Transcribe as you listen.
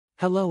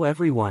Hello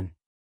everyone.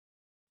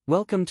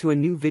 Welcome to a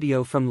new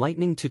video from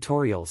Lightning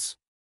Tutorials.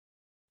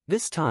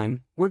 This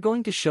time, we're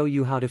going to show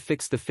you how to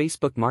fix the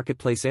Facebook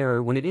Marketplace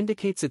error when it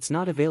indicates it's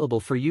not available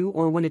for you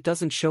or when it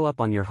doesn't show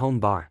up on your home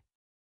bar.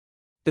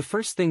 The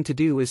first thing to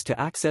do is to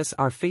access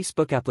our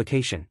Facebook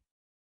application.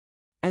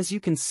 As you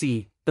can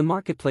see, the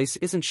Marketplace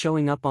isn't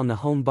showing up on the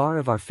home bar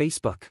of our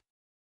Facebook.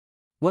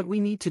 What we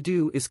need to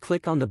do is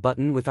click on the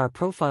button with our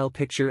profile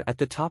picture at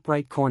the top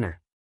right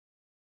corner.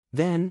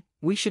 Then,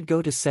 we should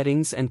go to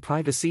Settings and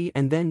Privacy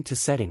and then to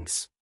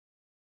Settings.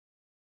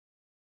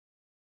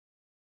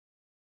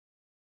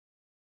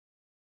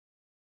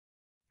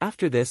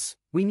 After this,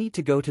 we need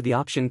to go to the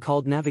option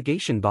called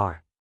Navigation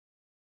Bar.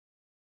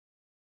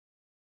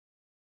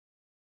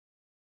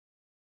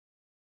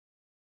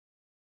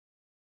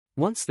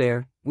 Once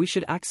there, we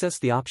should access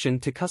the option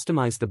to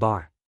customize the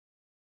bar.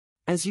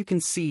 As you can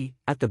see,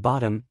 at the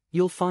bottom,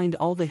 you'll find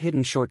all the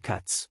hidden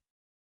shortcuts.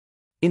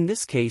 In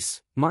this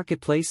case,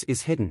 Marketplace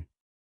is hidden.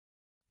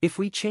 If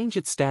we change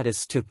its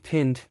status to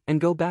Pinned and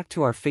go back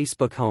to our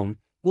Facebook home,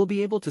 we'll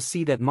be able to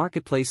see that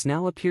Marketplace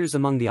now appears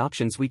among the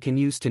options we can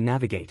use to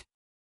navigate.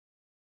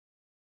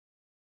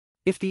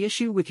 If the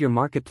issue with your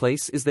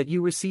Marketplace is that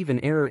you receive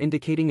an error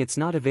indicating it's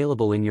not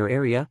available in your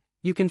area,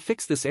 you can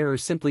fix this error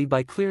simply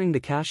by clearing the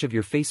cache of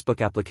your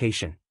Facebook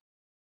application.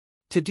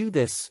 To do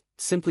this,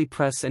 simply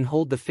press and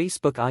hold the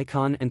Facebook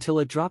icon until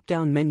a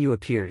drop-down menu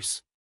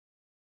appears.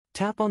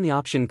 Tap on the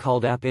option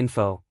called App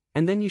Info,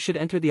 and then you should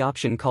enter the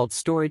option called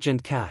Storage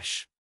and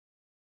Cache.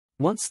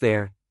 Once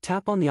there,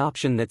 tap on the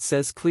option that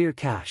says Clear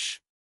Cache.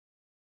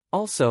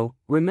 Also,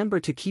 remember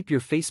to keep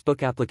your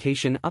Facebook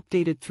application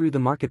updated through the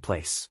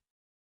Marketplace.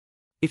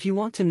 If you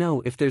want to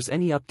know if there's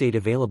any update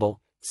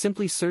available,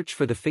 simply search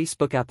for the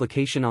Facebook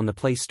application on the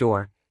Play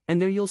Store, and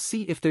there you'll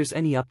see if there's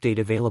any update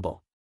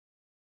available.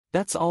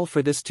 That's all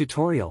for this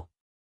tutorial.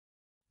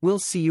 We'll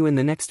see you in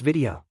the next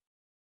video.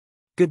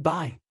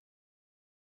 Goodbye.